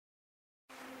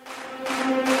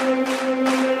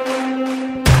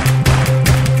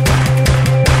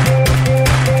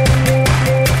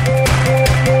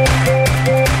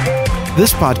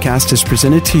This podcast is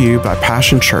presented to you by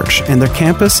Passion Church and their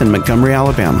campus in Montgomery,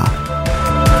 Alabama.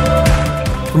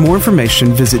 For more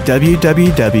information, visit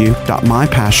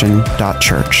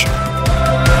www.mypassion.church.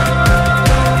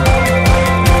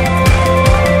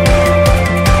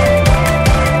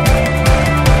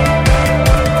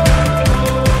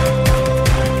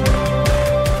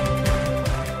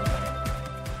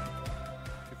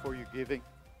 For your giving,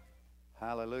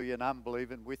 hallelujah, and I'm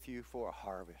believing with you for a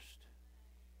harvest.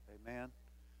 Amen.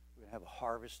 We're going to have a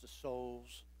harvest of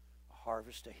souls, a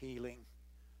harvest of healing,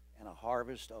 and a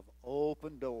harvest of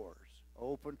open doors,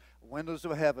 open windows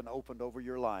of heaven opened over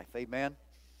your life. Amen.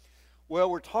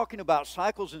 Well, we're talking about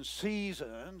cycles and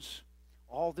seasons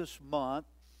all this month.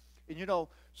 And you know,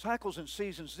 cycles and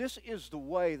seasons, this is the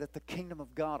way that the kingdom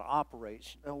of God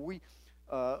operates. Now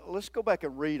let's go back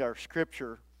and read our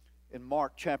scripture in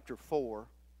Mark chapter 4.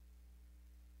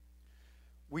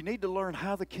 We need to learn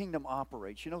how the kingdom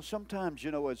operates. You know, sometimes,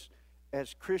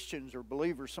 as Christians or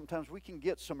believers, sometimes we can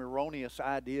get some erroneous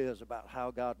ideas about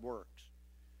how God works.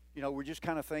 You know, we just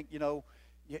kind of think, you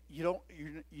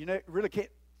really can't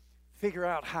figure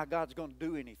out how God's going to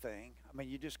do anything. I mean,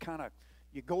 you just kind of,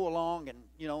 you go along and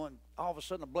all of a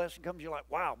sudden a blessing comes, you're like,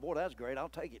 wow, boy, that's great, I'll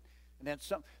take it. And then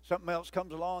something else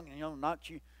comes along and, knocks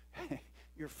you,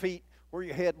 your feet where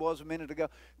your head was a minute ago.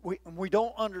 We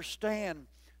don't understand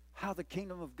how the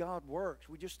kingdom of God works.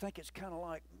 We just think it's kind of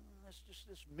like, it's just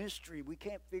this mystery we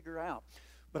can't figure out.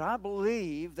 But I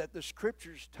believe that the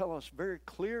scriptures tell us very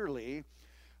clearly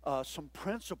some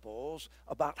principles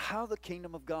about how the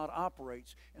kingdom of God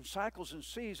operates. And cycles and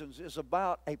seasons is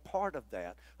about a part of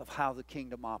that, of how the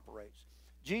kingdom operates.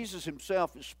 Jesus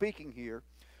himself is speaking here.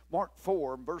 Mark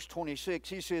 4, verse 26,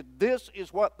 he said, "This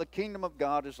is what the kingdom of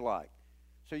God is like."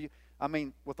 So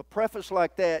with a preface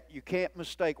like that, you can't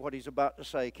mistake what he's about to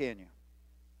say, can you?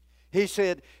 He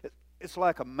said, it's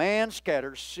like a man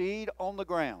scatters seed on the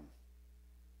ground.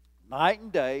 Night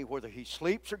and day, whether he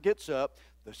sleeps or gets up,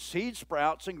 the seed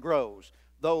sprouts and grows,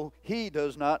 though he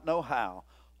does not know how.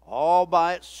 All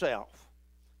by itself,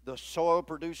 the soil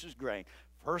produces grain.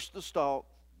 First the stalk,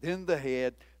 then the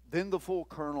head, then the full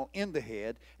kernel in the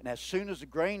head. And as soon as the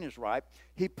grain is ripe,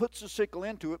 he puts the sickle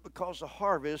into it because the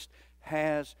harvest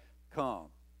has come.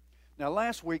 Now,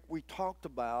 last week we talked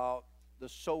about the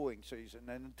sowing season,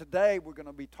 and today we're going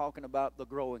to be talking about the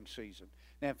growing season.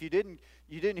 Now, if you didn't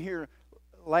hear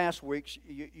last week's,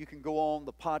 you can go on.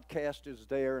 The podcast is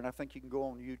there, and I think you can go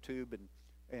on YouTube,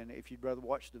 and if you'd rather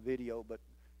watch the video, but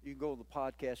you can go on the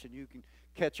podcast and you can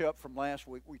catch up from last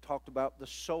week. We talked about the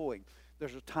sowing.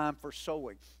 There's a time for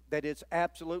sowing. That it's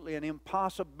absolutely an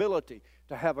impossibility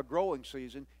to have a growing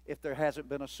season if there hasn't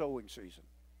been a sowing season.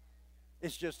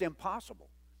 It's just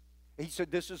impossible. He said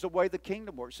this is the way the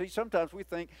kingdom works. See, sometimes we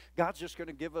think God's just going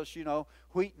to give us,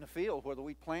 wheat in the field, whether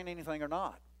we plant anything or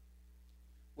not.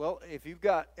 Well, if you've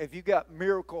got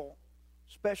miracle,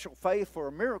 special faith for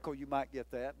a miracle, you might get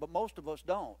that, but most of us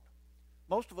don't.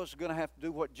 Most of us are going to have to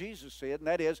do what Jesus said, and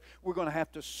that is we're going to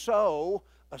have to sow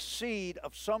a seed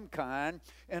of some kind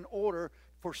in order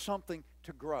for something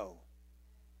to grow.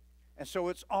 And so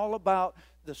it's all about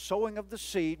the sowing of the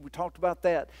seed. We talked about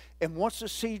that. And once the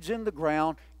seed's in the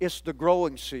ground, it's the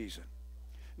growing season.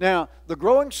 Now, the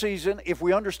growing season, if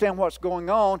we understand what's going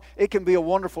on, it can be a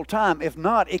wonderful time. If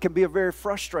not, it can be a very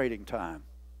frustrating time.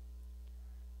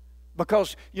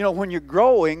 Because, when you're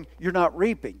growing, you're not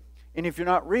reaping. And if you're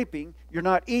not reaping, you're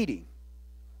not eating.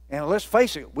 And let's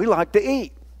face it, we like to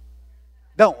eat,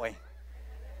 don't we?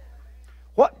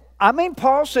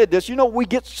 Paul said this, we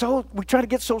try to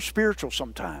get so spiritual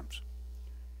sometimes.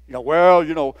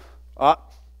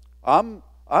 I'm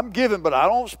giving, but I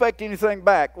don't expect anything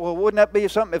back. Well, wouldn't that be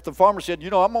something if the farmer said,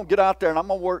 I'm going to get out there and I'm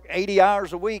going to work 80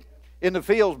 hours a week in the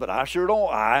fields, but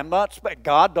I'm not expecting.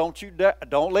 God,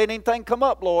 don't let anything come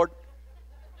up, Lord.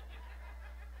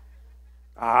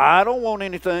 I don't want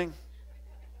anything.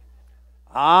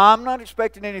 I'm not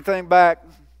expecting anything back.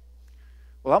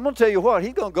 Well, I'm going to tell you what,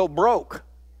 he's going to go broke.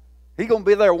 He's going to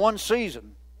be there one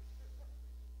season.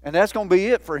 And that's going to be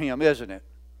it for him, isn't it?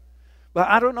 But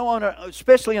I don't know,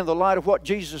 especially in the light of what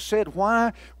Jesus said,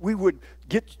 why we would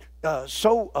get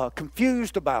so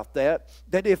confused about that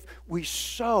if we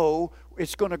sow,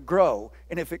 it's going to grow.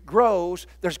 And if it grows,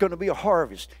 there's going to be a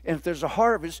harvest. And if there's a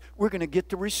harvest, we're going to get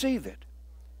to receive it.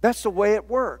 That's the way it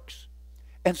works.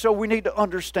 And so we need to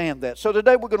understand that. So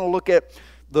today we're going to look at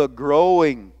the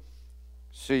growing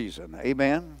season.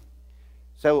 Amen?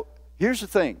 So here's the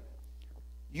thing.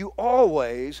 You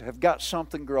always have got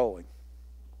something growing.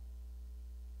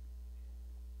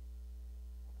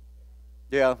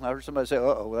 Yeah, I heard somebody say,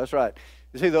 uh-oh, that's right.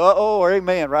 It's either uh-oh or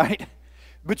amen, right?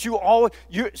 But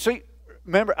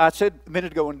Remember, I said a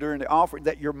minute ago during the offering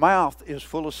that your mouth is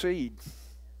full of seed.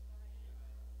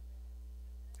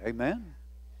 Amen.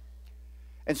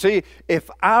 And see, if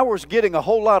I was getting a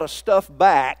whole lot of stuff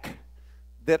back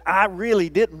that I really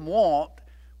didn't want,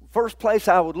 first place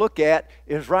I would look at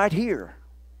is right here.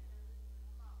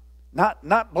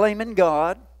 Not blaming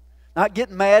God, not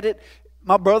getting mad at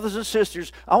my brothers and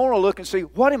sisters. I want to look and see,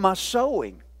 what am I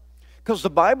sowing? Because the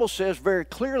Bible says very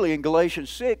clearly in Galatians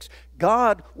 6,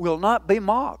 God will not be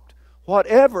mocked.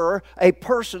 Whatever a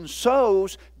person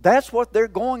sows, that's what they're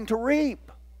going to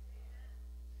reap.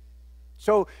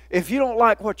 So if you don't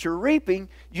like what you're reaping,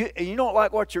 and you don't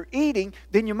like what you're eating,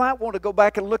 then you might want to go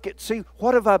back and look at, see,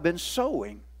 what have I been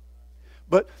sowing?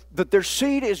 But their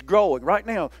seed is growing. Right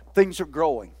now, things are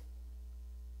growing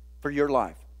for your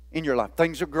life, in your life.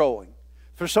 Things are growing.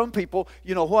 For some people,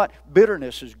 you know what?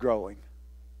 Bitterness is growing.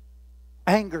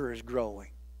 Anger is growing.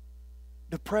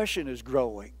 Depression is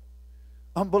growing.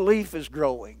 Unbelief is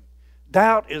growing.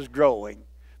 Doubt is growing.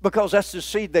 Because that's the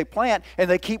seed they plant, and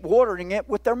they keep watering it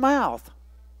with their mouth.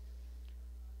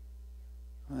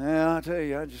 Well, I tell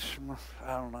you, I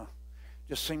don't know.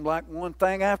 Just seemed like one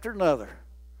thing after another.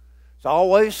 It's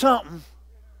always something.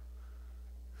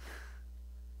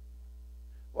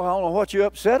 Well, I don't know what you're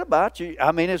upset about.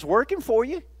 I mean, it's working for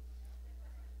you.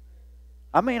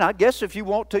 I mean, I guess if you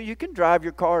want to, you can drive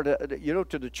your car to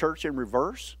the church in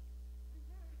reverse.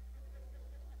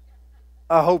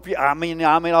 I hope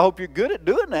you're good at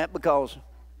doing that, because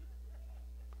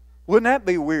wouldn't that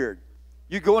be weird?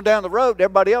 You're going down the road,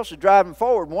 everybody else is driving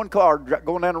forward, one car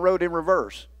going down the road in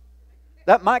reverse.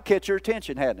 That might catch your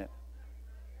attention, hadn't it?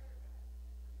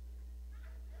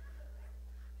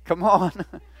 Come on.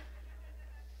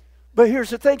 But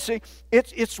here's the thing, see,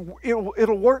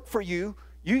 it'll work for you.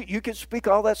 You can speak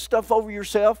all that stuff over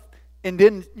yourself and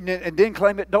then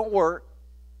claim it don't work.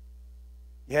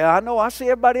 Yeah, I know. I see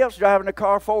everybody else driving the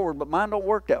car forward, but mine don't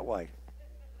work that way.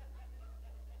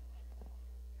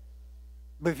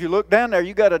 But if you look down there,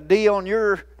 you got a D on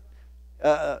your,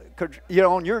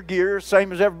 on your gear,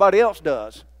 same as everybody else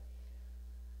does.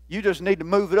 You just need to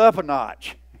move it up a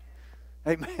notch.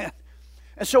 Amen.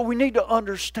 And so we need to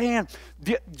understand.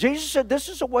 Jesus said this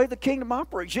is the way the kingdom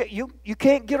operates. You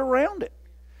can't get around it.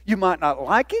 You might not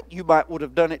like it. You would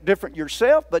have done it different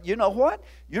yourself. But you know what?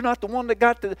 You're not the one that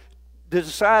got to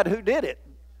decide who did it.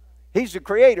 He's the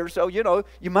creator, so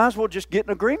you might as well just get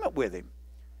in agreement with him.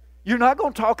 You're not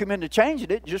going to talk him into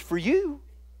changing it just for you.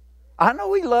 I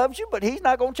know he loves you, but he's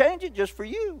not going to change it just for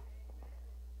you.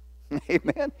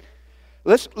 Amen.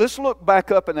 Let's look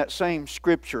back up in that same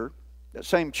scripture, that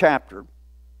same chapter.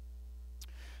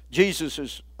 Jesus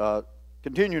is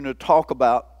continuing to talk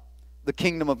about the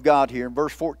kingdom of God here. In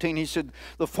verse 14, he said,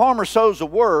 the farmer sows the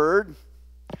word.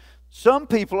 Some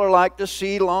people are like the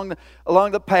seed along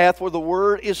the path where the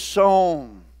word is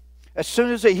sown. As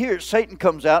soon as they hear it, Satan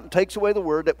comes out and takes away the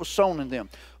word that was sown in them.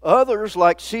 Others,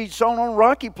 like seed sown on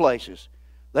rocky places.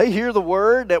 They hear the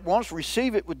word, at once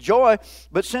receive it with joy,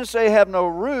 but since they have no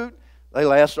root, they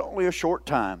last only a short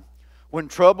time. When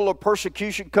trouble or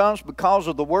persecution comes because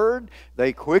of the word,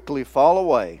 they quickly fall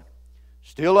away.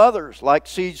 Still others, like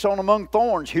seed sown among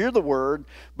thorns, hear the word,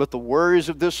 but the worries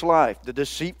of this life, the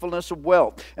deceitfulness of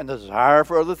wealth, and the desire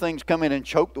for other things come in and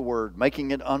choke the word,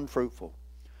 making it unfruitful.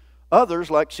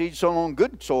 Others, like seed sown on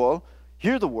good soil,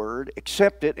 hear the word,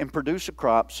 accept it, and produce a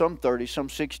crop, some 30, some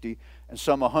 60, and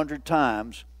some 100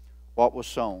 times what was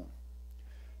sown.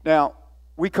 Now,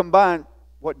 we combine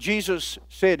what Jesus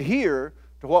said here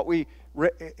to what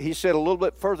he said a little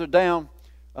bit further down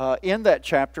in that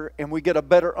chapter, and we get a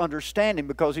better understanding,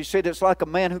 because he said it's like a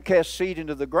man who casts seed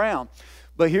into the ground.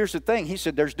 But here's the thing, he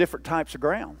said there's different types of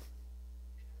ground.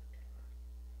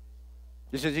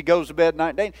 He says he goes to bed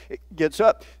night and day, gets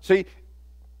up. See,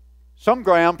 some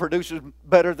ground produces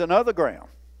better than other ground.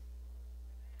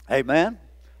 Amen.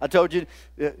 I told you,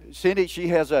 Cindy, she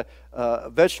has a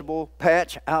vegetable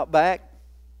patch out back,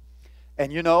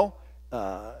 and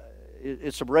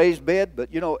it's a raised bed, but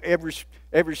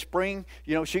every spring,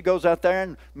 she goes out there,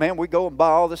 and man, we go and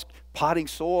buy all this potting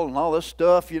soil and all this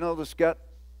stuff, that's got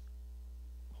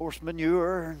horse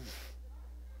manure and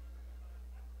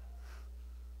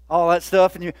all that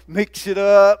stuff, and you mix it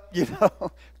up,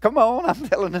 Come on, I'm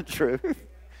telling the truth.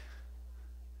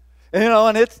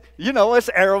 And it's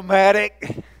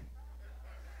aromatic.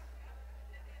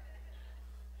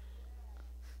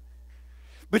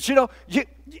 But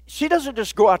she doesn't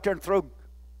just go out there and throw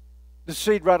the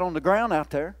seed right on the ground out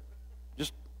there.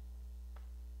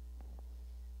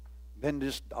 Then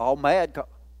just all mad.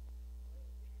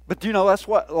 But that's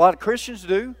what a lot of Christians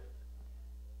do.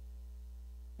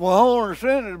 Well, I don't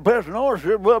understand it. The pastor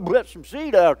said, well, put some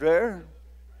seed out there.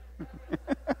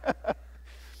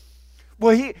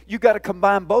 Well, you got to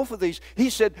combine both of these. He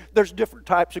said there's different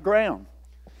types of ground.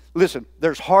 Listen,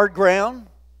 there's hard ground,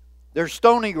 there's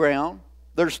stony ground,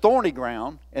 there's thorny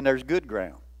ground, and there's good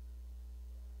ground.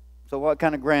 So what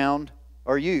kind of ground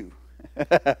are you?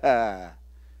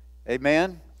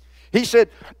 Amen? He said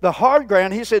the hard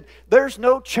ground, he said there's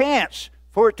no chance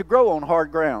for it to grow on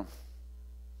hard ground.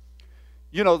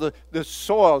 You know, the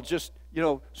soil just,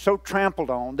 so trampled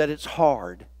on that it's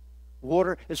hard.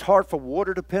 Water, it's hard for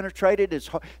water to penetrate it. It's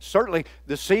hard. Certainly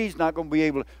the seed's not going to be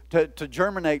able to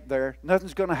germinate there.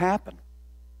 Nothing's going to happen.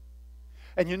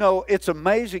 And it's an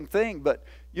amazing thing, but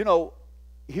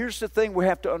here's the thing we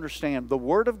have to understand. The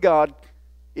Word of God,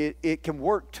 it can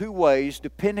work two ways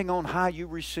depending on how you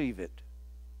receive it.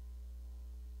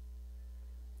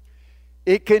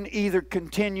 It can either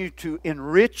continue to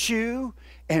enrich you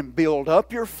and build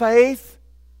up your faith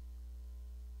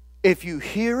if you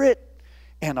hear it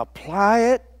and apply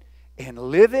it and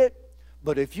live it.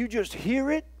 But if you just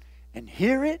hear it and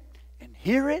hear it and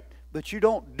hear it, but you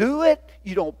don't do it,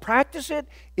 you don't practice it,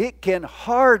 it can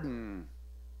harden.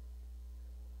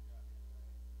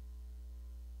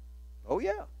 Oh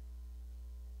yeah.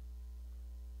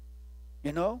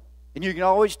 And you can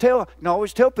always tell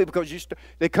people because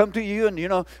they come to you and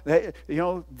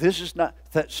this is not,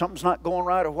 that something's not going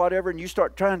right or whatever, and you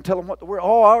start trying to tell them what the word.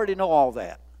 Oh, I already know all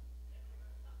that.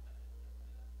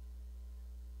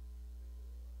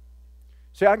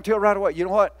 See, I can tell right away, you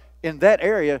know what? In that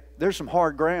area, there's some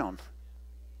hard ground.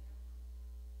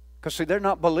 Because, see, they're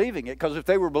not believing it. Because if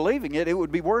they were believing it, it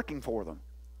would be working for them.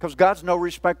 Because God's no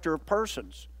respecter of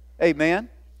persons. Amen?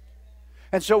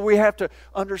 And so we have to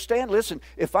understand, listen,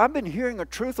 if I've been hearing a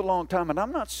truth a long time and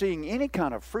I'm not seeing any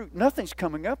kind of fruit, nothing's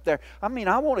coming up there. I mean,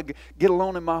 I want to get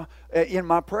alone in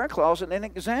my prayer closet and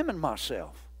examine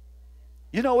myself.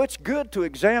 It's good to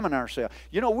examine ourselves.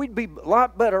 We'd be a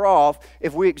lot better off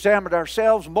if we examined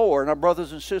ourselves more and our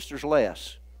brothers and sisters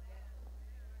less.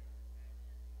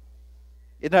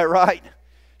 Isn't that right?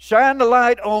 Shine the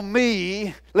light on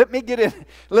me. Let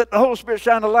the Holy Spirit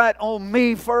shine the light on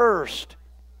me first.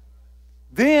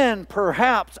 Then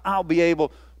perhaps I'll be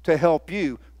able to help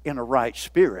you in a right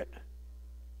spirit.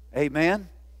 Amen?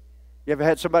 You ever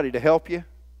had somebody to help you?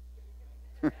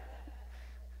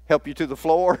 Help you to the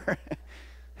floor?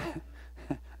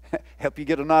 Help you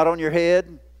get a knot on your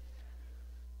head?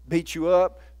 Beat you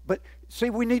up? But see,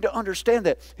 we need to understand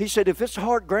that. He said if it's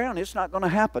hard ground, it's not going to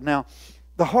happen. Now,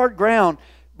 the hard ground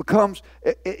becomes,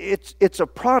 it's a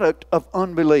product of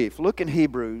unbelief. Look in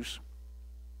Hebrews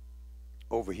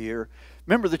over here.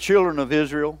 Remember the children of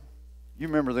Israel? You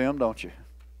remember them, don't you?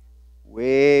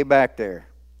 Way back there.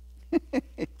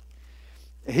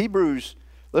 Hebrews,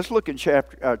 let's look in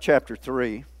chapter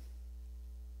 3.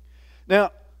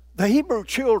 Now, the Hebrew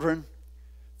children,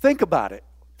 think about it.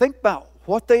 Think about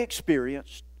what they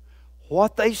experienced,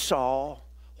 what they saw,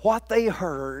 what they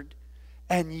heard,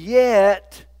 and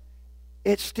yet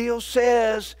it still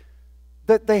says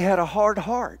that they had a hard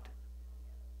heart.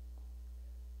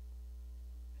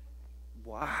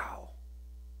 Wow.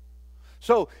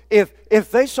 So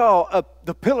if they saw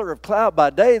the pillar of cloud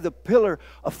by day, the pillar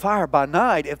of fire by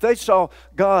night, if they saw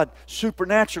God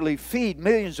supernaturally feed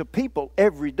millions of people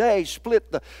every day,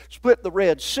 split the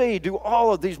Red Sea, do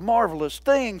all of these marvelous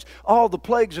things, all the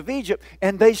plagues of Egypt,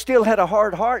 and they still had a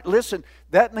hard heart, listen,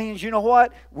 that means, you know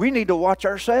what? We need to watch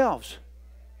ourselves.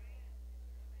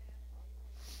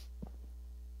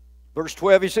 Verse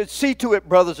 12, he said, see to it,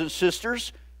 brothers and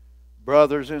sisters,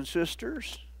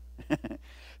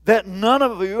 that none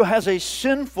of you has a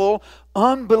sinful,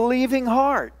 unbelieving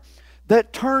heart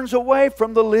that turns away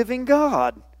from the living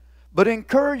God. But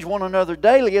encourage one another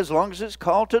daily as long as it's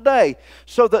called today,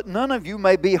 so that none of you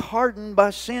may be hardened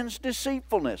by sin's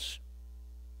deceitfulness.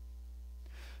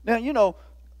 Now,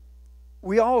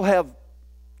 we all have,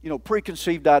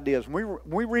 preconceived ideas. When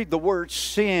we read the word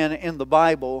sin in the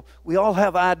Bible, we all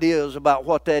have ideas about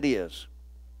what that is.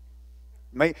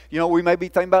 We may be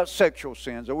thinking about sexual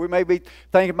sins, or we may be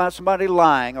thinking about somebody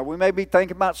lying, or we may be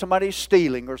thinking about somebody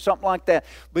stealing, or something like that.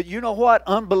 But you know what?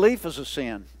 Unbelief is a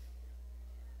sin.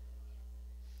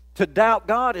 To doubt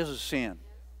God is a sin.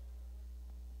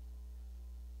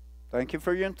 Thank you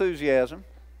for your enthusiasm.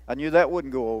 I knew that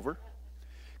wouldn't go over.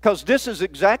 Because this is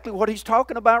exactly what he's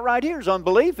talking about right here, is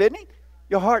unbelief, isn't it?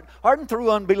 Your heart hardened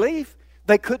through unbelief.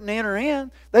 They couldn't enter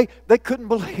in. They couldn't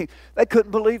believe. They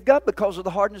couldn't believe God because of the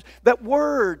hardness. That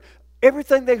word,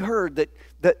 everything they heard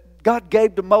that God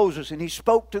gave to Moses and he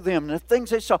spoke to them, and the things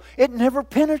they saw, it never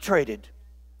penetrated.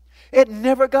 It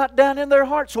never got down in their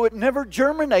heart, so it never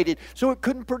germinated, so it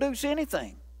couldn't produce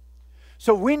anything.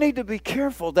 So we need to be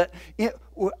careful that in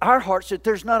our hearts that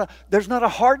there's not a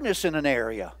hardness in an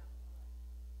area.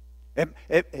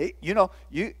 You know,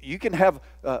 you can have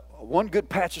one good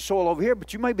patch of soil over here,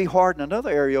 but you may be hard in another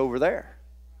area over there.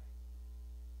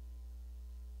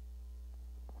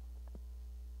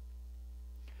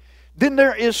 Then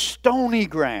there is stony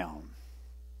ground.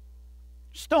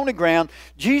 Stony ground,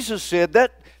 Jesus said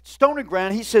that stony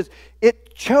ground, He says,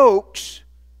 it chokes,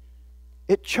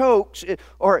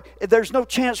 or there's no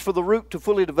chance for the root to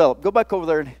fully develop. Go back over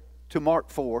there to Mark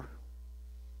 4.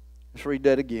 Let's read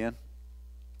that again.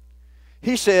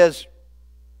 He says,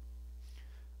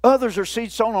 others are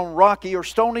seed sown on rocky or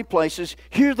stony places,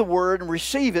 hear the word and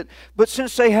receive it, but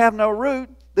since they have no root,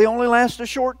 they only last a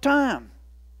short time.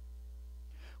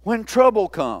 When trouble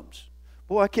comes,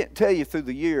 boy, I can't tell you through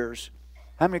the years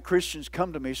how many Christians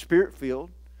come to me,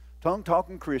 Spirit-filled,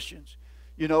 tongue-talking Christians,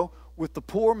 you know, with the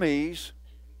poor me's,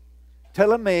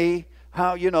 telling me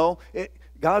how, you know,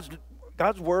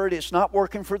 God's word, it's not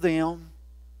working for them.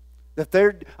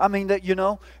 That you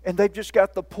know, and they've just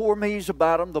got the poor me's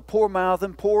about them, the poor mouth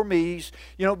and poor me's,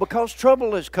 you know, because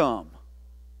trouble has come.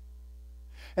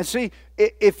 And see,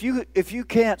 if you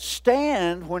can't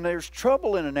stand when there's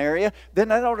trouble in an area, then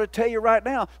that ought to tell you right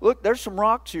now, look, there's some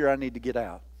rocks here I need to get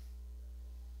out.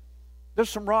 There's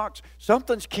some rocks.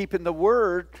 Something's keeping that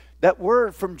word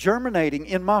from germinating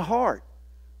in my heart.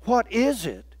 What is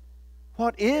it?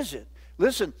 What is it?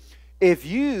 Listen, if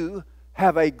you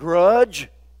have a grudge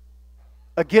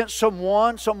against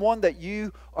someone that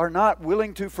you are not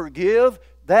willing to forgive,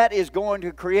 that is going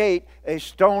to create a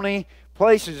stony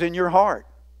places in your heart.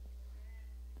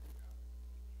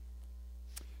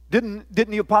 Didn't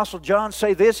the Apostle John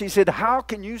say this? He said, how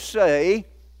can you say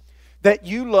that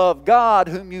you love God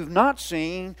whom you've not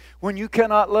seen when you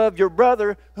cannot love your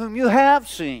brother whom you have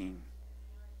seen?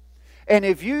 And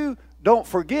if you don't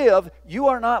forgive, you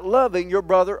are not loving your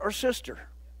brother or sister.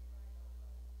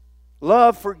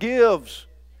 Love forgives.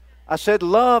 I said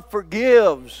love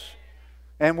forgives.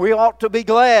 And we ought to be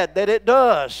glad that it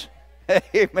does.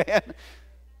 Amen.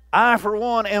 I, for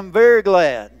one, am very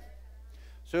glad.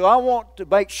 So I want to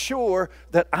make sure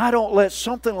that I don't let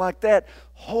something like that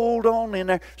hold on in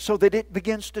there so that it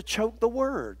begins to choke the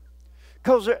word.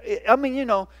 Because, I mean, you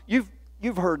know, you've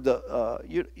heard the,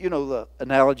 you know, the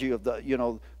analogy of the, you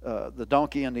know, the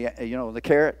donkey and the, you know, the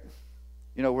carrot.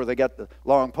 You know, where they got the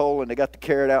long pole and they got the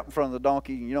carrot out in front of the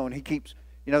donkey, you know, and he keeps,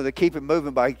 you know, they keep him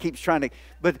moving by. He keeps trying to,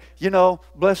 but, you know,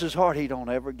 bless his heart, he don't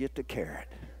ever get the carrot.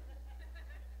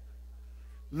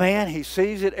 Man, he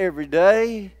sees it every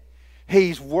day.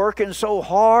 He's working so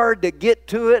hard to get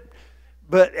to it,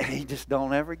 but he just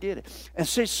don't ever get it. And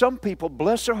see, some people,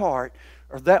 bless their heart,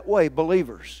 are that way,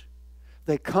 believers.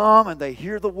 They come and they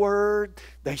hear the word.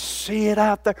 They see it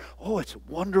out there. Oh, it's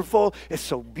wonderful. It's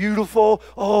so beautiful.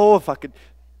 Oh, if I could.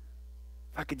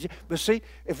 But see,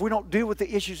 if we don't deal with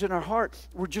the issues in our heart,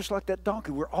 we're just like that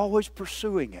donkey. We're always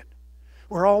pursuing it.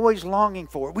 We're always longing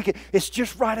for it. It's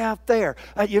just right out there.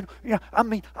 You know, I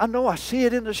mean, I know I see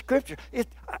it in the Scripture.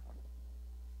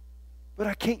 But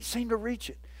I can't seem to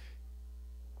reach it.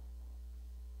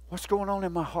 What's going on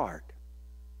in my heart?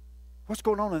 What's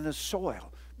going on in this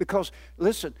soil? Because,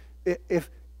 listen, if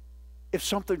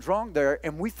something's wrong there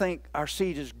and we think our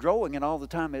seed is growing and all the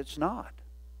time it's not,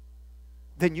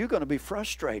 then you're going to be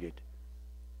frustrated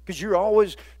because you're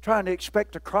always trying to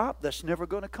expect a crop that's never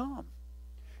going to come.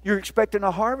 You're expecting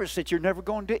a harvest that you're never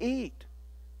going to eat.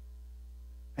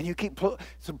 And you keep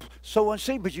sowing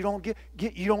seed, but you don't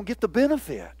get the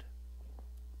benefit.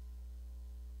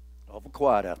 Awful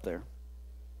quiet out there.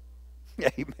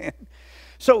 Amen.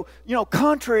 So, you know,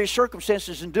 contrary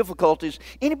circumstances and difficulties.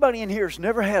 Anybody in here has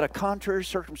never had a contrary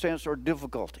circumstance or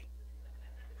difficulty?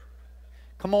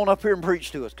 Come on up here and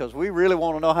preach to us because we really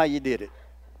want to know how you did it.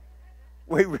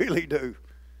 We really do.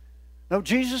 No,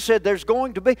 Jesus said there's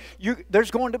going to be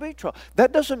trouble.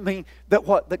 That doesn't mean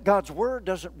that God's word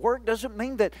doesn't work. Doesn't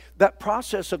mean that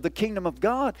process of the kingdom of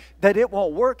God, that it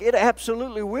won't work. It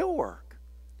absolutely will work.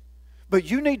 But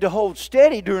you need to hold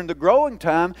steady during the growing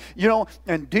time, you know,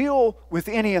 and deal with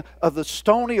any of the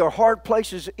stony or hard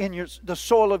places in the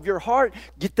soil of your heart.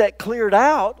 Get that cleared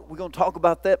out. We're going to talk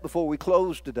about that before we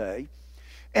close today.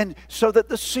 And so that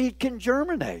the seed can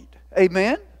germinate.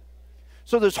 Amen?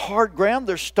 So there's hard ground,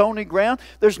 there's stony ground.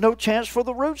 There's no chance for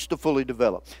the roots to fully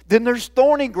develop. Then there's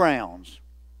thorny grounds.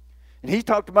 And he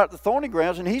talked about the thorny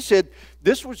grounds, and he said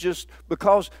this was just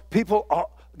because people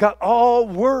got all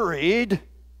worried,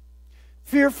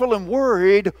 fearful and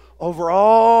worried over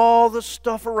all the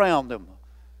stuff around them.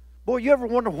 Boy, you ever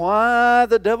wonder why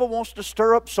the devil wants to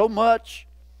stir up so much?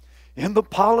 in the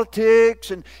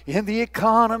politics and in the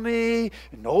economy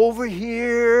and over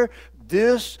here,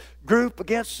 this group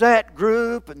against that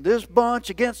group and this bunch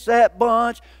against that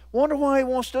bunch. Wonder why he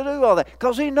wants to do all that.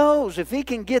 Because he knows if he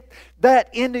can get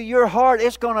that into your heart,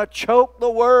 it's going to choke the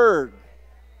Word.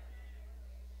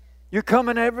 You're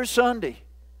coming every Sunday.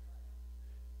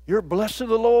 You're blessed of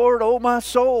the Lord, oh my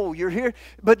soul. You're here.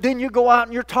 But then you go out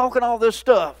and you're talking all this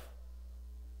stuff.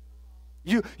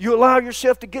 You allow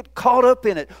yourself to get caught up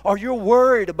in it. Or you're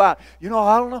worried about, I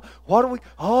don't know, what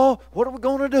are we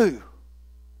going to do?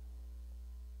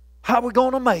 How are we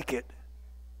going to make it?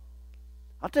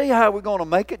 I'll tell you how we're going to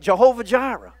make it. Jehovah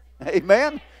Jireh.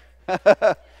 Amen?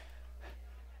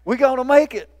 We're going to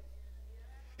make it.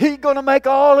 He's going to make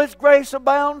all His grace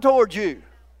abound toward you.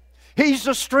 He's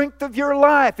the strength of your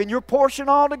life and your portion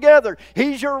altogether.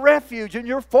 He's your refuge and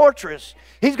your fortress.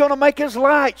 He's going to make His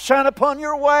light shine upon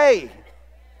your way.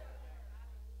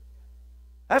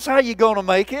 That's how you're going to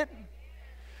make it.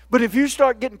 But if you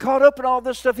start getting caught up in all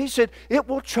this stuff, He said, it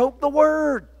will choke the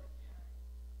Word.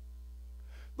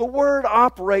 The Word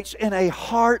operates in a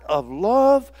heart of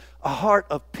love, a heart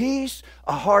of peace,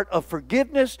 a heart of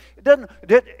forgiveness.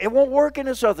 It won't work in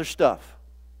this other stuff.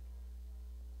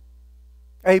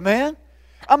 Amen?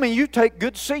 I mean, you take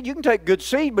good seed. You can take good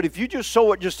seed, but if you just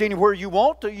sow it just anywhere you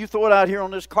want to, you throw it out here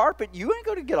on this carpet, you ain't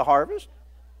going to get a harvest.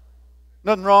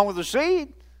 Nothing wrong with the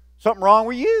seed. Something wrong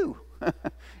with you.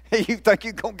 You think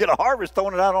you're going to get a harvest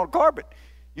throwing it out on the carpet.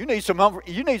 You need some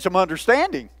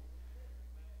understanding.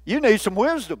 You need some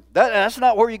wisdom. That's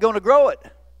not where you're going to grow it.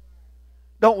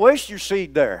 Don't waste your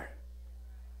seed there.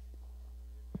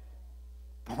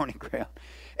 Thorny ground.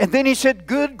 And then He said,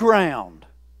 good ground.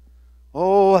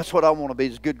 Oh, that's what I want to be,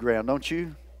 is good ground, don't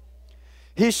you?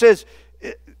 He says,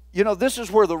 this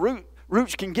is where the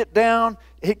roots can get down.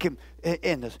 It can,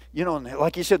 and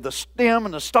like He said, the stem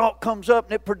and the stalk comes up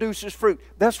and it produces fruit.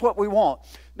 That's what we want.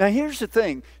 Now, here's the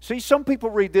thing. See, some people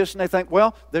read this and they think,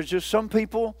 well, there's just some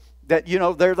people that,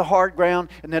 they're the hard ground,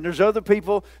 and then there's other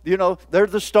people, they're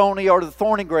the stony or the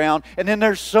thorny ground, and then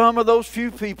there's some of those few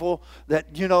people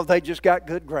that, they just got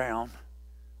good ground.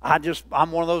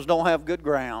 I'm one of those don't have good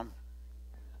ground.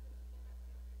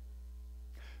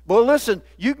 Well, listen,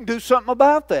 you can do something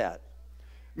about that.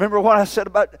 Remember what I said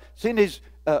about seeing these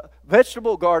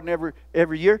vegetable garden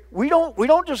every year? We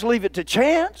don't just leave it to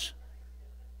chance.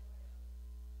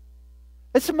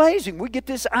 It's amazing. We get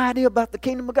this idea about the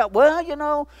kingdom of God.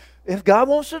 Well, if God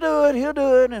wants to do it, He'll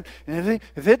do it. And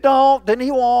if it don't, then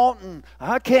He won't. And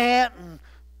I can't. And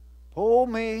poor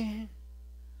me.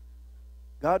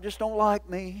 God just don't like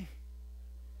me.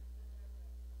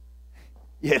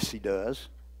 Yes, He does.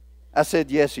 I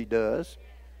said, yes, He does.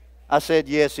 I said,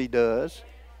 yes, He does.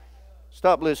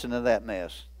 Stop listening to that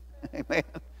mess. Amen.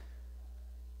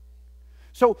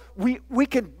 So we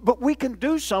can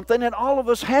do something, and all of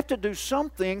us have to do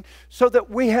something so that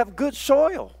we have good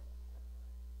soil.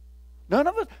 None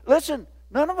of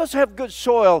us have good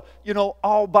soil,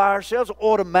 all by ourselves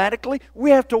automatically.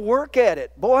 We have to work at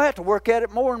it. Boy, I have to work at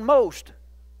it more than most.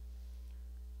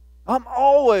 I'm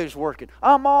always working.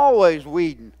 I'm always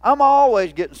weeding. I'm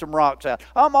always getting some rocks out.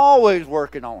 I'm always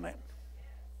working on it.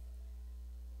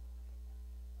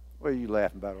 What are you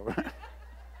laughing about over there?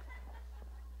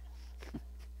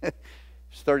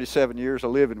 It's 37 years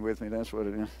of living with me. That's what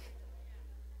it is.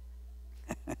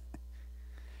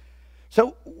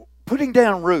 So, putting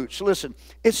down roots. Listen,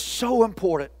 it's so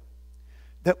important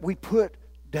that we put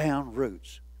down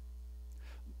roots.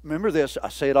 Remember this. I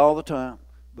say it all the time.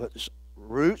 But it's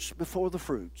roots before the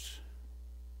fruits.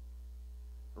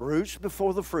 Roots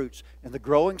before the fruits. In the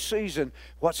growing season,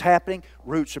 what's happening?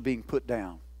 Roots are being put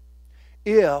down.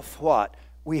 If what?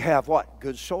 We have what?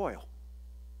 Good soil.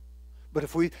 But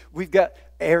if we've got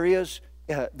areas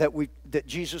that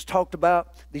Jesus talked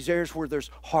about, these areas where there's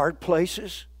hard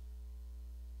places,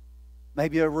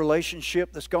 maybe a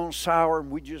relationship that's gone sour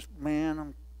and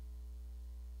I'm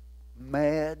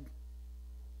mad.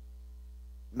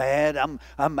 I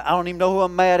don't even know who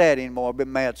I'm mad at anymore. I've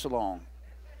been mad so long.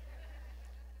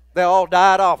 They all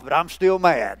died off, but I'm still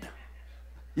mad.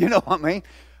 You know what I mean?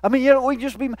 We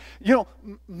just be,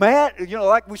 mad,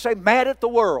 like we say, mad at the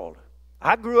world.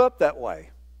 I grew up that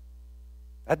way.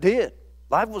 I did.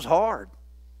 Life was hard.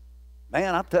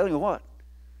 Man, I'm telling you what.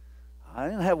 I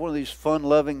didn't have one of these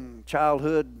fun-loving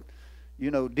childhood,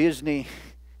 Disney-esque.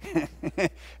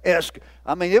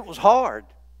 It was hard.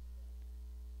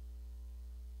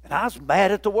 And I was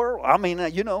mad at the world. I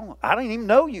didn't even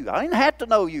know you. I didn't have to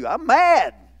know you. I'm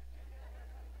mad.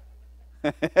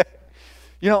 The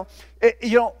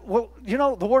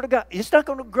Word of God, it's not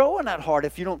going to grow in that heart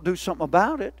if you don't do something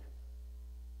about it.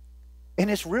 And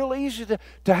it's real easy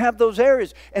to have those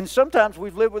areas. And sometimes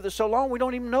we've lived with it so long we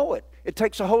don't even know it. It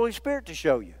takes the Holy Spirit to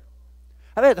show you.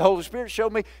 I've had the Holy Spirit show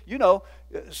me,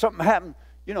 something happened,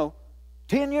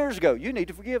 10 years ago. You need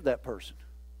to forgive that person.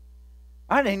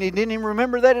 I didn't even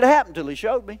remember that it happened until He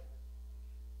showed me.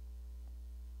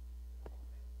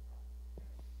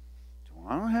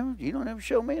 So you don't ever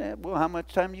show me that. Well, how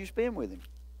much time do you spend with Him?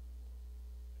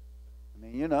 I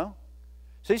mean,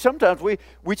 See, sometimes we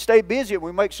stay busy and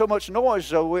we make so much noise,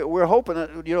 so we're hoping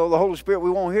that, the Holy Spirit, we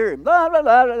won't hear Him. Blah, blah,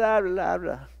 blah, blah, blah,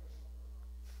 blah.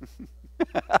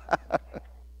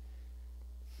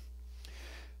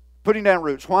 Putting down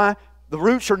roots. Why? The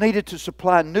roots are needed to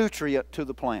supply nutrient to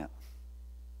the plant.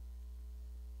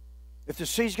 If the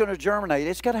seed's going to germinate,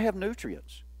 it's got to have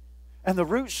nutrients. And the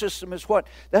root system is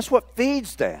that's what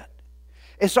feeds that.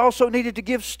 It's also needed to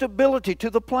give stability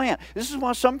to the plant. This is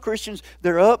why some Christians,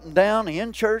 they're up and down,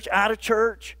 in church, out of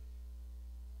church.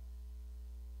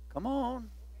 Come on.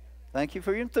 Thank you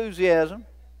for your enthusiasm.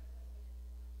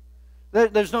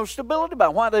 There's no stability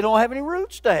about why they don't have any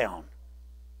roots down.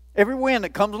 Every wind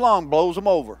that comes along blows them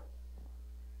over.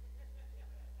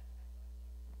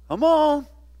 Come on.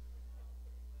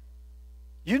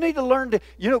 You need to learn to,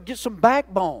 get some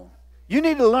backbone. You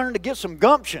need to learn to get some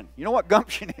gumption. You know what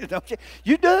gumption is, don't you?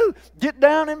 You do. Get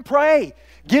down and pray.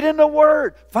 Get in the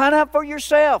Word. Find out for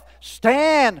yourself.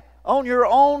 Stand on your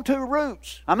own two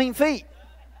feet.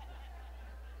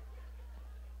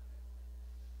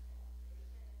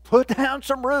 Put down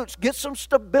some roots. Get some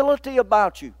stability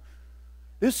about you.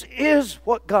 This is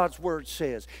what God's Word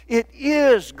says. It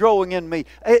is growing in me.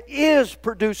 It is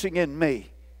producing in me.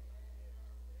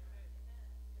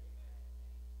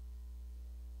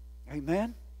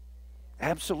 Amen?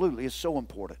 Absolutely. It's so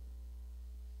important.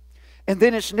 And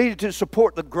then it's needed to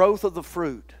support the growth of the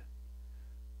fruit.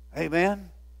 Amen?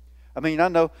 I mean, I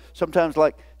know sometimes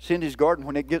like Cindy's garden,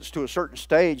 when it gets to a certain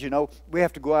stage, we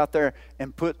have to go out there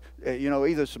and put,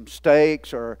 either some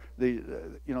stakes or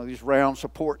these round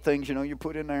support things, you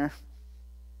put in there.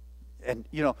 And,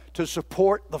 to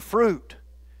support the fruit.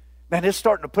 Man, it's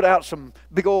starting to put out some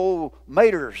big old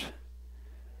maters.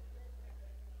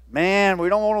 Man, we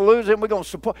don't want to lose them. We're going to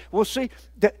support. Well, see,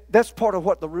 that's part of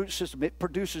what the root system, it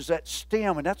produces that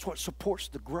stem, and that's what supports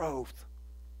the growth.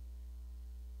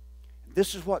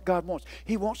 This is what God wants.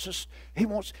 He wants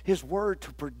His Word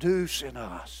to produce in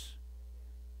us.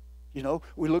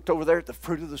 We looked over there at the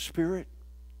fruit of the Spirit.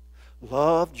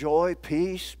 Love, joy,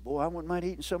 peace. Boy, I wouldn't mind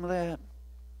eating some of that.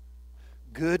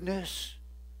 Goodness,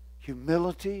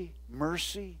 humility,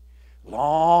 mercy,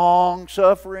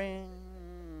 long-suffering,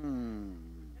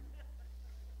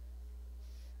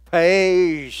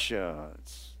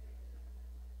 patience.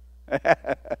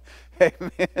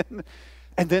 Amen.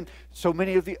 And then so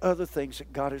many of the other things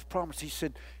that God has promised. He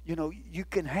said, we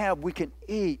can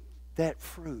eat that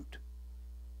fruit.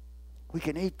 We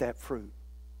can eat that fruit.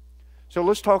 So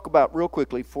let's talk about, real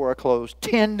quickly before I close,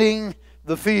 tending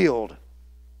the field.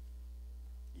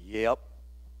 Yep.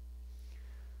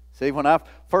 See, when I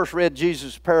first read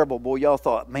Jesus' parable, boy, y'all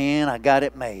thought, man, I got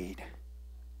it made.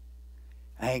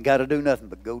 I ain't got to do nothing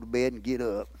but go to bed and get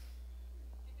up.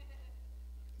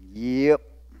 Yep.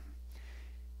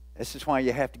 This is why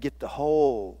you have to get the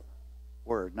whole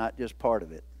word, not just part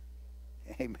of it.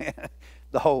 Amen.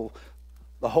 The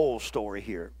whole story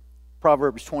here.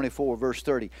 Proverbs 24, verse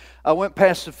 30. I went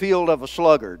past the field of a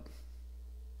sluggard.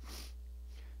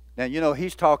 Now,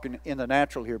 he's talking in the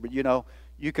natural here, but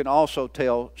you can also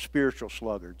tell spiritual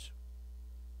sluggards.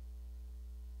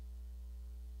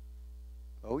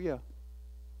 Oh, yeah.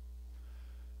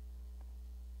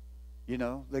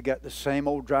 They got the same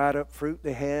old dried up fruit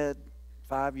they had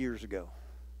 5 years ago.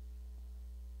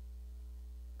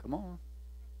 Come on.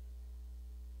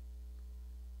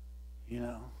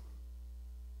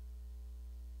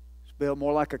 Smell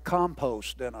more like a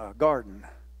compost than a garden.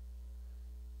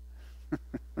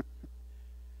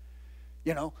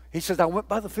 He says, I went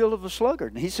by the field of a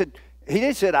sluggard. And he said,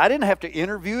 I didn't have to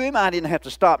interview him. I didn't have to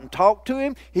stop and talk to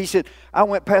him. He said, I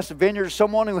went past the vineyard of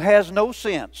someone who has no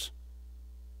sense.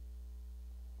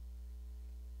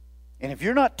 And if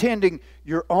you're not tending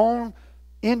your own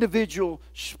individual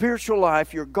spiritual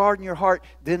life, your garden, your heart,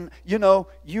 then,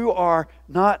 you are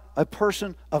not a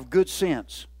person of good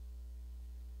sense.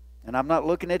 And I'm not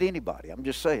looking at anybody. I'm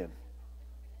just saying.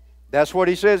 That's what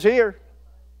he says here.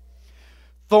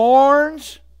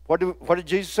 Thorns. What did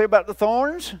Jesus say about the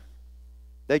thorns?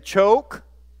 They choke.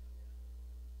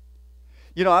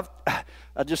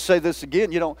 I just say this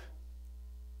again.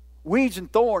 Weeds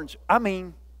and thorns, I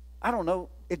don't know.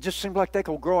 It just seems like they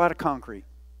could grow out of concrete.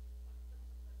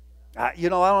 I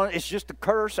don't, it's just a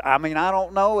curse. I mean, I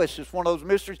don't know. It's just one of those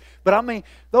mysteries. But I mean,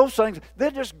 those things,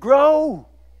 they just grow.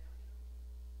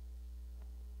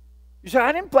 You say,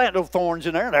 I didn't plant no thorns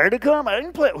in there. There they come. I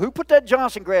didn't plant. Who put that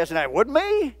Johnson grass in there? It wasn't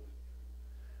me.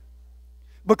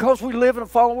 Because we live in a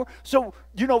fallen world. So,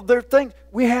 there are things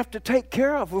we have to take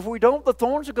care of. If we don't, the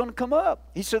thorns are going to come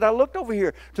up. He said, I looked over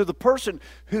here to the person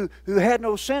who had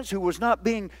no sense, who was not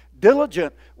being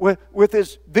diligent with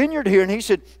his vineyard here. And he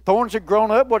said, thorns had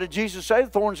grown up. What did Jesus say? The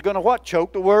thorns are going to what?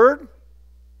 Choke the word.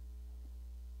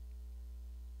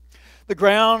 The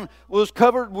ground was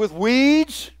covered with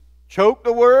weeds. Choke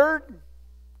the word.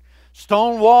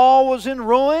 Stone wall was in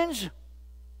ruins.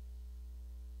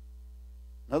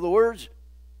 In other words,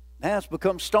 now it's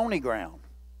become stony ground.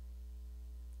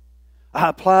 I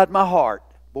applied my heart.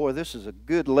 Boy, this is a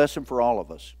good lesson for all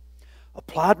of us.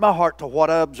 Applied my heart to what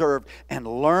I observed and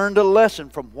learned a lesson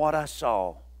from what I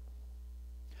saw.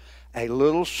 A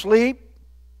little sleep,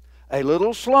 a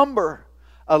little slumber,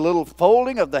 a little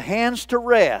folding of the hands to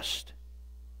rest,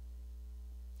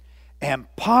 and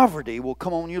poverty will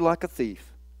come on you like a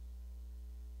thief.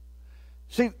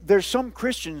 See, there's some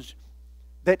Christians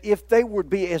that if they would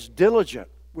be as diligent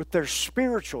with their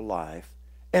spiritual life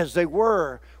as they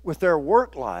were with their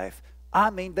work life,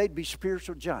 they'd be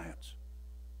spiritual giants.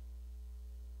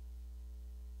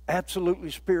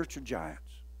 Absolutely spiritual giants.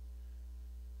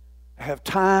 Have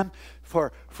time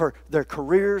for their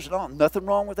careers and all. Nothing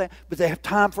wrong with that. But they have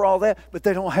time for all that. But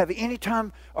they don't have any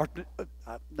time.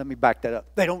 Let me back that up.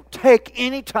 They don't take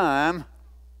any time.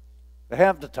 They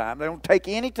have the time. They don't take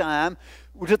any time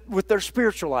with their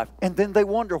spiritual life. And then they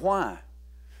wonder why.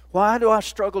 Why do I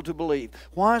struggle to believe?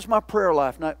 Why is my prayer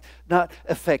life not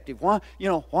effective? Why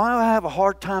do I have a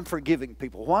hard time forgiving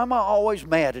people? Why am I always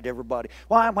mad at everybody?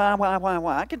 Why?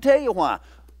 I can tell you why.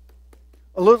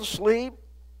 A little sleep,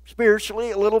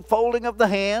 spiritually, a little folding of the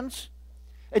hands,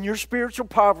 and your spiritual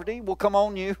poverty will come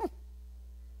on you.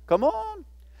 Come on.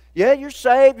 Yeah, you're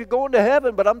saved, you're going to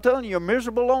heaven, but I'm telling you, you're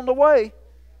miserable on the way.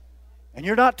 And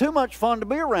you're not too much fun to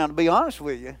be around, to be honest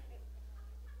with you.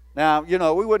 Now,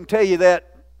 we wouldn't tell you that,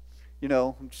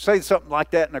 say something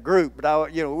like that in a group,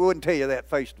 but we wouldn't tell you that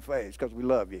face to face because we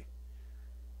love you.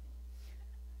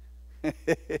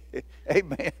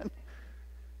 Amen.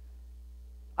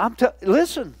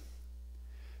 Listen,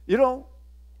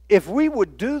 if we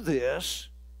would do this,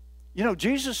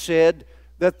 Jesus said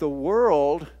that the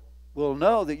world will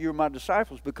know that you're my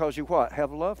disciples because you what?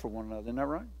 Have love for one another. Isn't that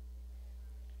right?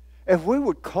 If we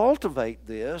would cultivate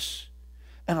this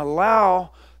and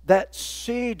allow that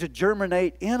seed to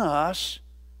germinate in us,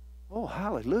 oh,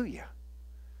 hallelujah.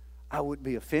 I wouldn't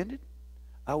be offended.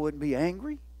 I wouldn't be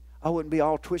angry. I wouldn't be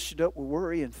all twisted up with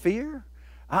worry and fear.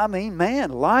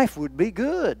 Life would be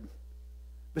good.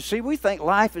 But see, we think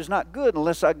life is not good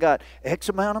unless I got X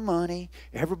amount of money,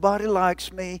 everybody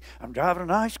likes me, I'm driving a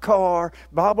nice car,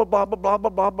 blah, blah, blah, blah, blah, blah,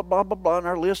 blah, blah, blah, blah, blah, and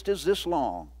our list is this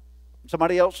long.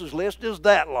 Somebody else's list is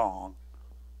that long.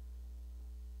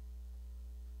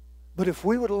 But if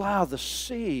we would allow the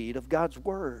seed of God's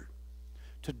Word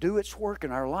to do its work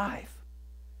in our life,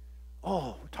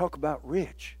 oh, talk about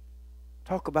rich,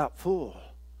 talk about full,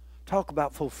 talk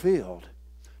about fulfilled,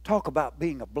 talk about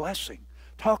being a blessing,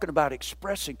 talking about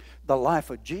expressing the life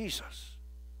of Jesus.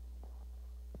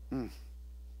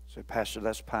 Say, Pastor,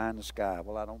 that's pie in the sky.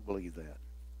 Well, I don't believe that.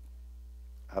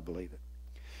 I believe it.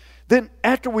 Then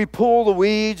after we pull the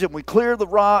weeds and we clear the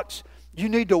rocks, you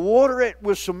need to water it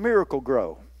with some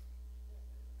Miracle-Gro.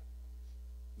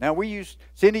 Now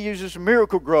Cindy uses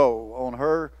Miracle-Gro on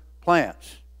her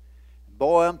plants.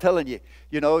 Boy, I'm telling you,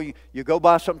 you go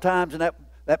by sometimes and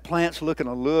that plant's looking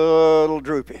a little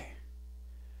droopy.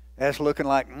 That's looking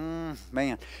like,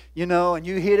 man. And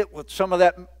you hit it with some of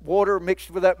that water mixed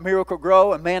with that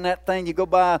Miracle-Gro, and man, that thing, you go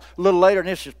by a little later and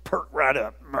it's just perked right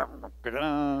up.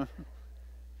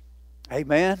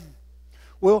 Amen.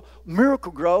 Well,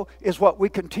 Miracle-Gro is what we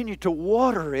continue to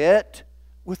water it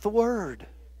with the Word.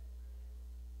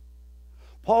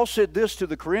 Paul said this to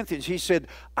the Corinthians. He said,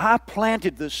 I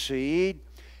planted the seed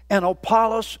and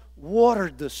Apollos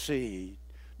watered the seed.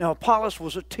 Now, Apollos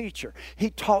was a teacher. He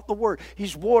taught the Word.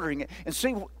 He's watering it. And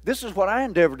see, this is what I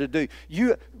endeavor to do.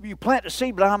 You plant the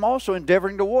seed, but I'm also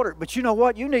endeavoring to water it. But you know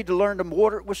what? You need to learn to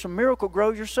water it with some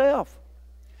Miracle-Gro yourself.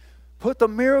 Put the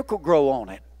Miracle-Gro on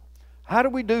it. How do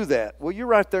we do that? Well, you're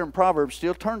right there in Proverbs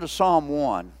still. Turn to Psalm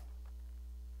 1.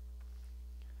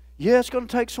 Yeah, it's going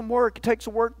to take some work. It takes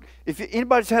some work. If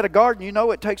anybody's had a garden, you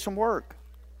know it takes some work.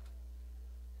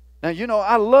 Now,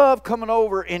 I love coming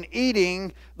over and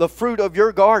eating the fruit of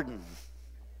your garden.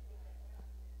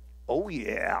 Oh,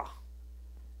 yeah.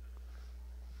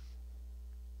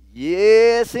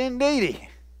 Yes, indeedy.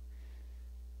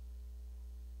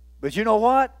 But you know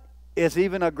what? It's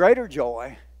even a greater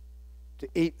joy to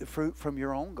eat the fruit from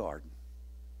your own garden.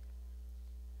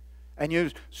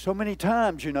 And so many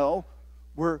times,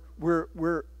 we're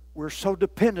so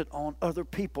dependent on other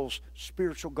people's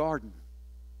spiritual garden.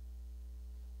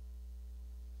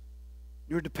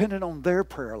 You're dependent on their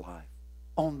prayer life,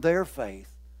 on their faith,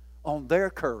 on their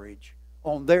courage,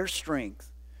 on their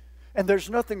strength. And there's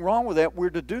nothing wrong with that. We're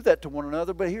to do that to one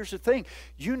another. But here's the thing.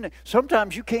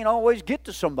 Sometimes you can't always get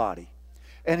to somebody.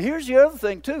 And here's the other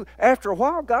thing too. After a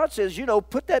while, God says,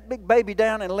 put that big baby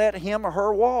down and let him or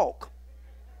her walk.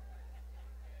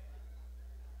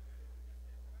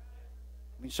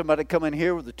 I mean, somebody come in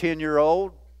here with a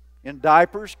 10-year-old in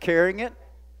diapers carrying it.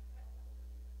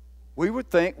 We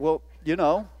would think, well,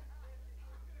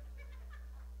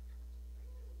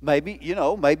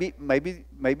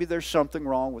 maybe there's something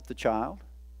wrong with the child.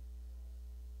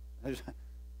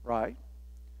 Right?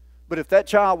 But if that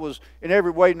child was in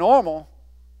every way normal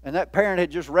and that parent had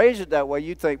just raised it that way,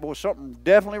 you'd think, well, something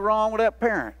definitely wrong with that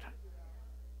parent.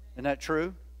 Isn't that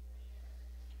true?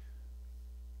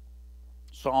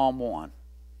 Psalm 1.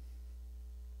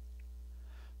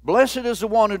 Blessed is the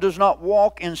one who does not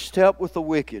walk in step with the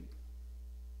wicked.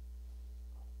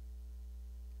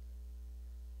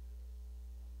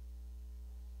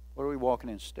 What are we walking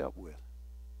in step with?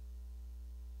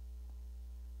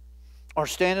 Or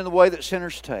stand in the way that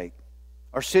sinners take,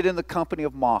 or sit in the company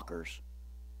of mockers.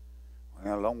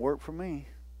 Well, it don't work for me.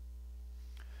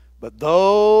 But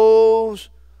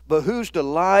whose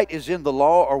delight is in the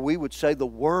law, or we would say the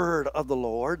word of the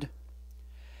Lord,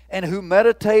 and who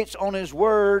meditates on his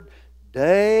word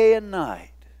day and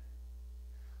night.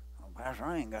 Oh, Pastor,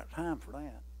 I ain't got time for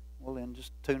that. Well, then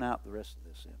just tune out the rest of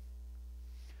this then.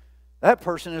 That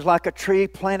person is like a tree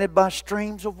planted by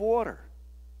streams of water,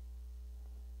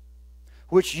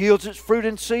 which yields its fruit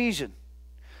in season,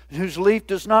 whose leaf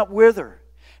does not wither.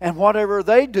 And whatever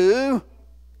they do,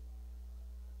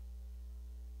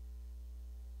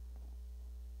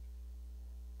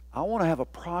 I want to have a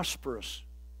prosperous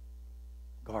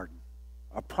garden,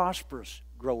 a prosperous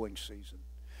growing season,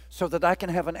 so that I can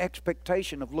have an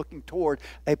expectation of looking toward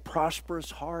a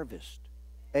prosperous harvest.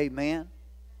 Amen?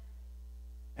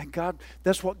 And God,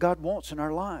 that's what God wants in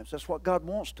our lives. That's what God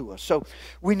wants to us. So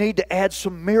we need to add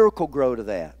some miracle grow to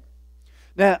that.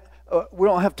 Now, we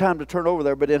don't have time to turn over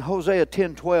there, but in Hosea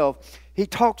 10:12, he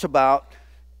talks about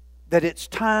that it's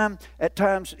time, at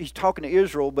times he's talking to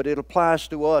Israel, but it applies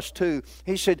to us too.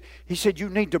 He said you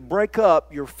need to break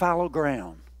up your fallow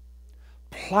ground.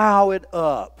 Plow it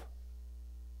up.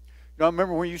 I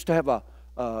remember when we used to have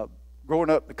growing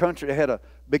up in the country, they had a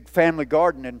big family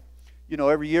garden, and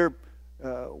every year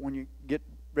when you get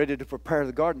ready to prepare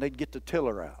the garden, they'd get the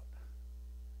tiller out.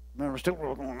 Remember, still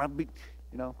I'd be,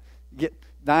 get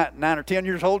 9 or 10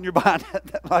 years old and you're buying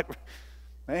that like,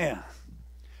 man.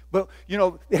 But,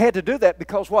 they had to do that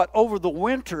because what? Over the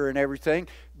winter and everything,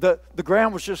 the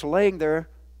ground was just laying there,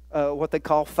 what they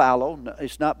call fallow.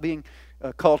 It's not being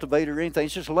cultivated or anything.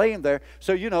 It's just laying there.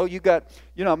 So, you got,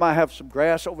 I might have some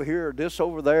grass over here or this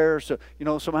over there. So,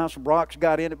 somehow some rocks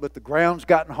got in it, but the ground's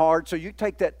gotten hard. So you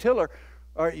take that tiller,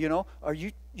 or you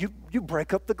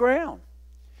break up the ground.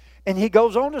 And he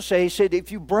goes on to say, he said,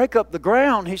 if you break up the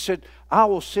ground, he said, I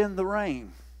will send the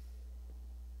rain.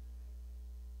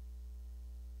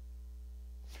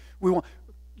 We want,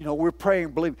 we're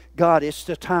praying, believing, God, it's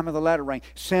the time of the latter rain.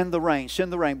 Send the rain,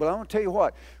 send the rain. But I want to tell you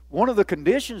what, one of the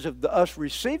conditions of us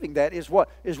receiving that is what?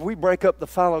 Is we break up the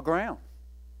fallow ground.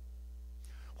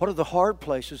 What are the hard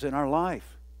places in our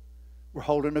life? We're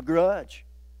holding a grudge.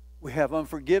 We have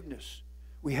unforgiveness.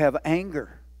 We have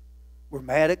anger. We're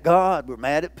mad at God. We're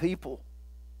mad at people.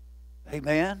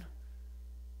 Amen?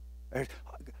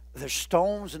 There's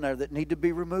stones in there that need to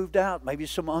be removed out. Maybe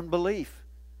some unbelief.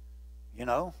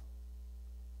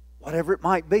 Whatever it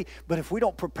might be. But if we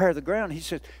don't prepare the ground, he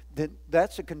says, then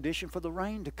that's a condition for the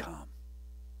rain to come.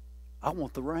 I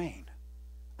want the rain.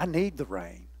 I need the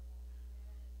rain.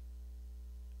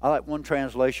 I like one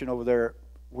translation over there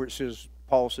where it says,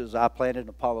 Paul says, I planted and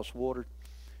Apollos watered.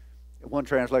 One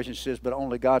translation says, but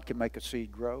only God can make a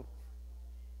seed grow.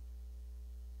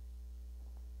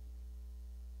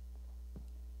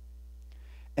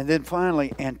 And then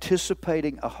finally,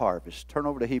 anticipating a harvest. Turn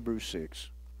over to Hebrews 6.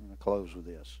 I'm going to close with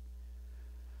this.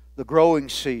 The growing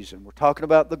season. We're talking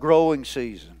about the growing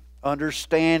season.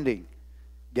 Understanding.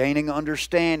 Gaining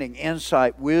understanding,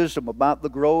 insight, wisdom about the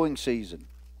growing season.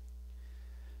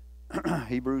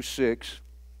 Hebrews 6.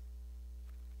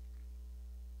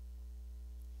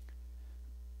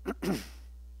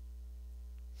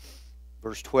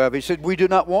 Verse 12, he said, we do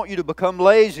not want you to become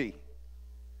lazy.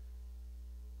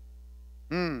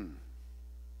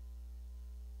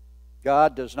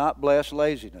 God does not bless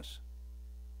laziness.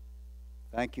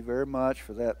 Thank you very much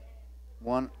for that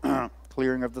one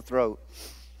clearing of the throat.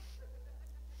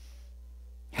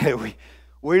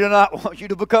 We do not want you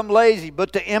to become lazy,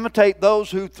 but to imitate those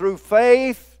who through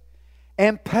faith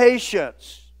and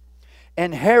patience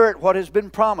inherit what has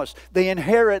been promised. They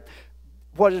inherit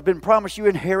what has been promised. You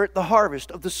inherit the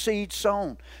harvest of the seed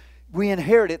sown. We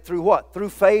inherit it through what? Through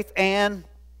faith and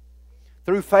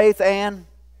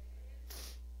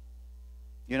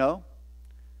you know,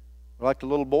 like the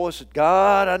little boy said,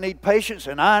 God, I need patience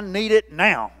and I need it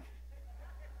now.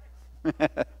 When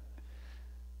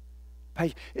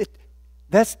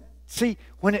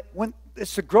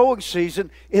it's the growing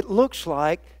season, it looks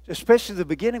like, especially the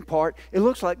beginning part, it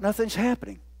looks like nothing's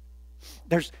happening.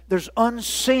 There's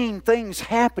unseen things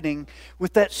happening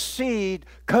with that seed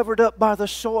covered up by the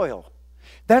soil.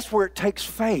 That's where it takes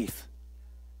faith.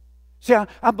 See,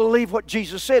 I believe what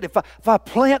Jesus said. If I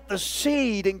plant the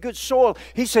seed in good soil,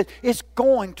 He said it's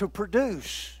going to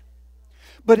produce.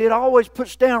 But it always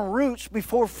puts down roots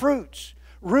before fruits,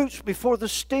 roots before the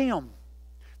stem.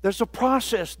 There's a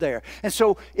process there. And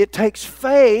so it takes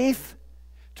faith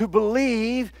to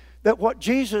believe that what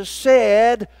Jesus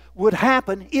said would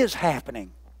happen is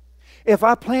happening. If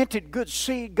I planted good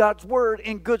seed, God's Word,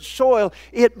 in good soil,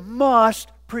 it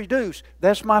must produce.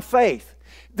 That's my faith.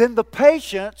 Then the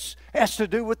patience has to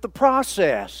do with the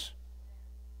process.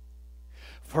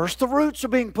 First the roots are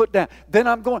being put down. Then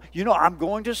I'm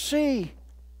going to see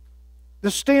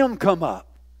the stem come up.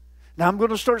 Now I'm going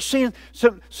to start seeing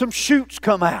some shoots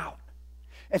come out.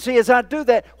 And see, as I do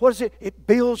that, what is it? It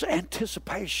builds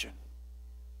anticipation.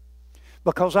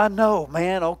 Because I know,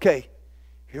 man, okay,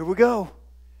 here we go.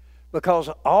 Because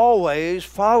always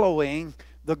following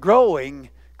the growing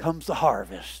comes the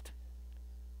harvest.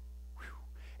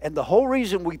 And the whole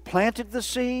reason we planted the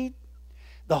seed,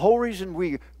 the whole reason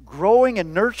we're growing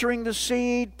and nurturing the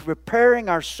seed, preparing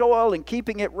our soil and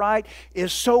keeping it right,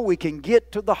 is so we can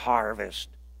get to the harvest.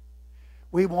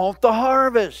 We want the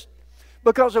harvest.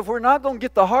 Because if we're not going to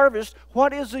get the harvest,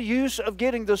 what is the use of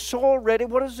getting the soil ready?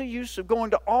 What is the use of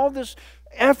going to all this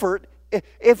effort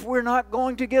if we're not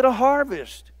going to get a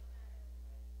harvest?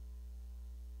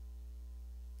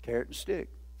 Carrot and stick.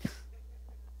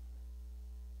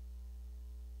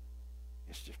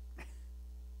 It's just...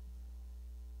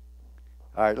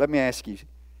 All right, let me ask you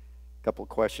a couple of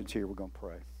questions here. We're going to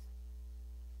pray.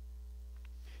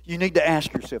 You need to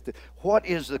ask yourself this: what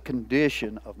is the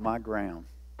condition of my ground?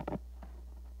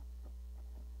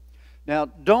 Now,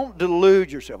 don't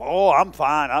delude yourself. Oh, I'm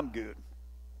fine, I'm good.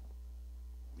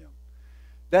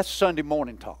 That's Sunday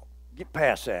morning talk. Get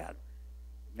past that.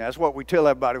 That's what we tell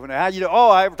everybody when how you do.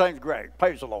 Oh, everything's great.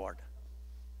 Praise the Lord.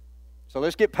 So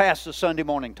let's get past the Sunday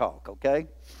morning talk, okay?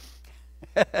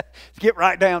 Let's get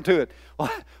right down to it.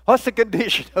 What's the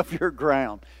condition of your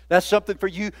ground? That's something for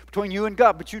you, between you and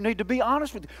God. But you need to be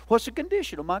honest with you. What's the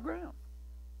condition of my ground?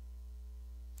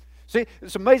 See,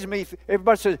 it's amazing to me.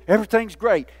 Everybody says everything's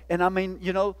great. And I mean,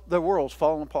 the world's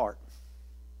falling apart.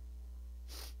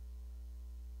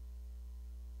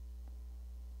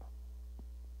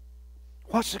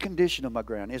 What's the condition of my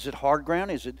ground? Is it hard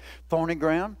ground? Is it thorny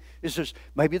ground?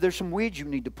 Maybe there's some weeds you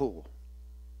need to pull.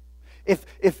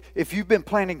 If you've been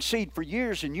planting seed for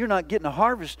years and you're not getting a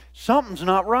harvest, something's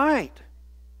not right.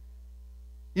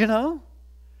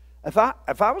 If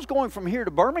I was going from here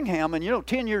to Birmingham and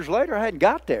 10 years later I hadn't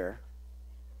got there,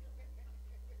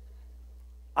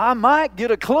 I might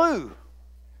get a clue.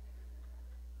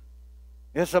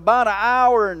 It's about an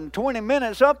hour and 20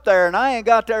 minutes up there and I ain't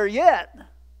got there yet.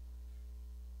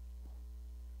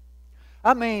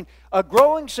 I mean, a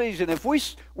growing season, if we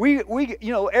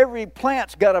every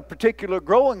plant's got a particular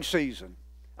growing season.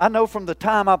 I know from the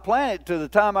time I plant it to the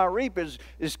time I reap is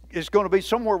going to be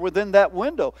somewhere within that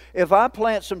window. If I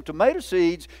plant some tomato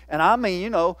seeds, and I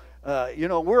mean,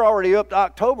 we're already up to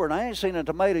October and I ain't seen a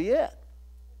tomato yet.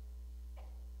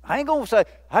 I ain't going to say,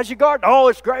 how's your garden? Oh,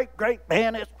 it's great,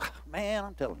 man.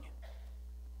 I'm telling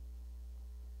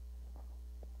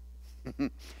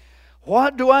you.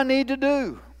 What do I need to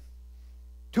do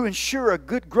to ensure a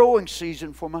good growing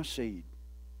season for my seed?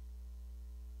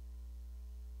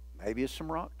 Maybe it's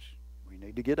some rocks we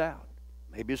need to get out.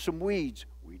 Maybe it's some weeds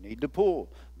we need to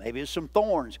pull. Maybe it's some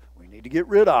thorns we need to get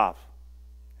rid of.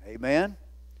 Amen?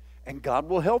 And God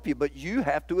will help you, but you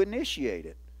have to initiate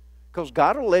it. Because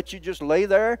God will let you just lay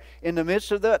there in the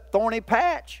midst of that thorny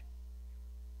patch.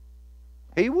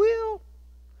 He will.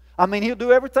 I mean, He'll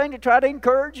do everything to try to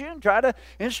encourage you and try to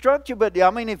instruct you. But, I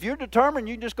mean, if you're determined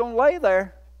you're just going to lay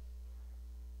there,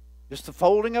 just the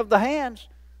folding of the hands,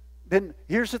 then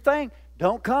here's the thing.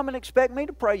 Don't come and expect me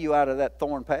to pray you out of that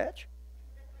thorn patch.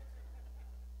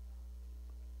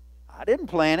 I didn't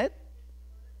plant it.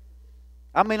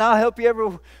 I mean, I'll help you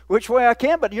every which way I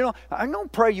can, but, I'm going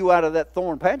to pray you out of that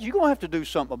thorn patch. You're going to have to do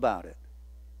something about it.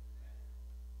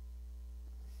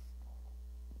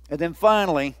 And then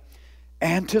finally,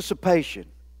 anticipation.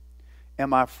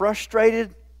 Am I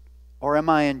frustrated or am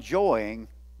I enjoying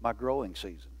my growing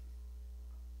season?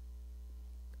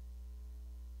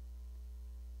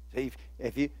 See,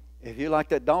 if you're like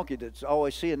that donkey that's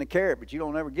always seeing the carrot, but you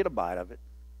don't ever get a bite of it,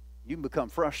 you can become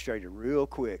frustrated real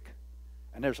quick.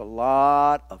 And there's a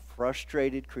lot of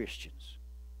frustrated Christians.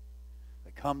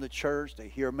 They come to church, they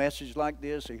hear a message like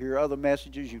this, they hear other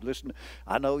messages. You listen to,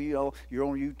 I know, you're on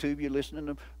YouTube, you're listening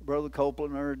to Brother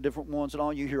Copeland or different ones and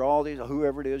all. You hear all these,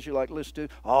 whoever it is you like listen to,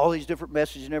 all these different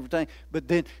messages and everything. But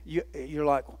then you're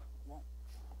like, well,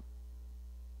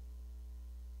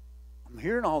 I'm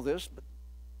hearing all this, but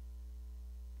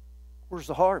where's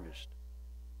the harvest?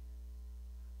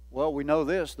 Well, we know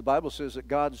this. The Bible says that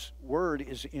God's word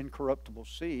is incorruptible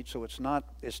seed, so it's not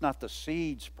the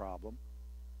seed's problem,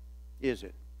 is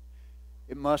it?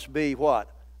 It must be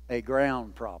what? A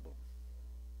ground problem.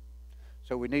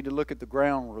 So we need to look at the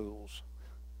ground rules.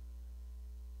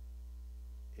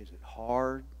 Is it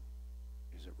hard?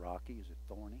 Is it rocky? Is it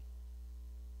thorny?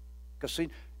 Because see,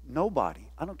 nobody,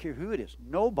 I don't care who it is,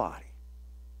 nobody,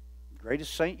 the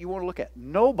greatest saint you want to look at,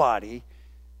 nobody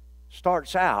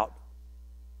starts out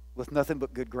with nothing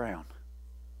but good ground.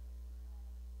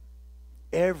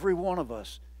 Every one of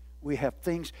us, we have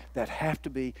things that have to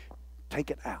be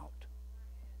taken out,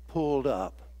 pulled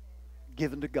up,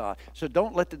 given to God. So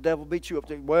don't let the devil beat you up.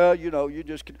 Well, you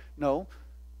just can. No,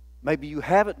 maybe you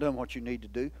haven't done what you need to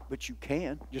do, but you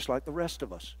can, just like the rest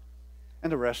of us.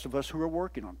 And the rest of us who are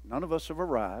working on it. None of us have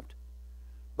arrived.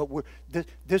 But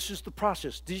this is the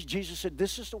process. Jesus said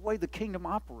this is the way the kingdom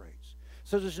operates.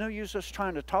 So there's no use us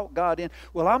trying to talk God in.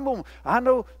 Well, I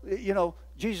know,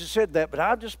 Jesus said that, but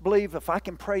I just believe if I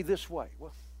can pray this way.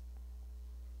 Well,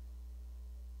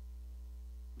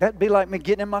 that'd be like me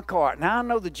getting in my car. Now I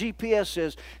know the GPS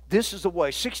says this is the way,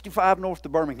 65 north to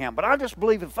Birmingham, but I just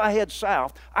believe if I head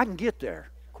south, I can get there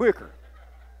quicker.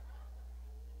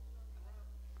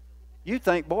 You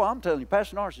think, boy, I'm telling you,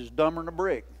 Pastor Norris is dumber than a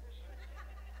brick.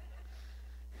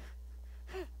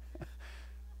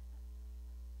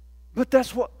 But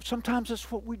sometimes that's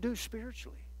what we do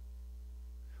spiritually.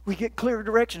 We get clear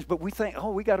directions, but we think,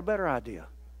 oh, we got a better idea.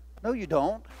 No, you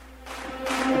don't.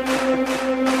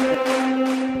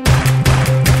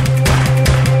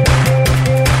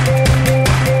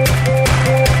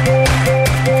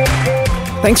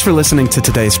 Thanks for listening to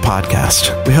today's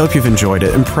podcast. We hope you've enjoyed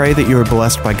it and pray that you are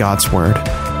blessed by God's Word.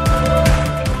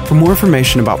 For more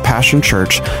information about Passion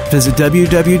Church, visit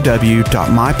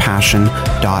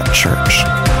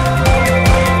www.mypassion.church.